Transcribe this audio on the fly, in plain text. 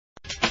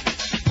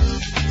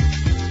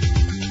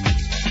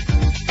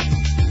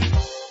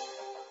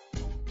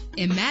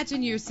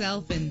Imagine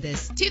yourself in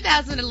this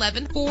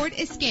 2011 Ford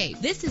Escape.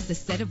 This is the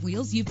set of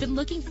wheels you've been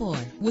looking for,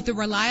 with a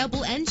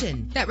reliable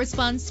engine that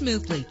responds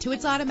smoothly to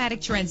its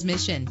automatic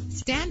transmission.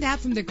 Stand out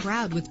from the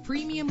crowd with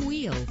premium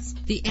wheels.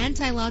 The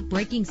anti-lock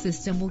braking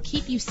system will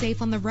keep you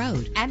safe on the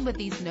road. And with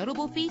these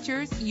notable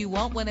features, you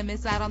won't want to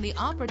miss out on the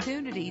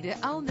opportunity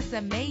to own this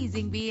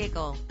amazing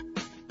vehicle.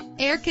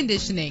 Air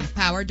conditioning,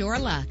 power door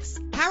locks,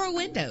 power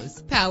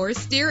windows, power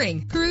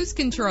steering, cruise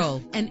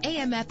control, an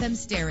AM/FM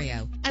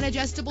stereo, an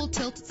adjustable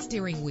tilt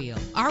steering wheel.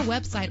 Our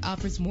website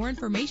offers more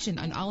information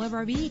on all of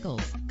our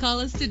vehicles. Call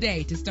us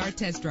today to start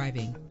test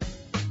driving.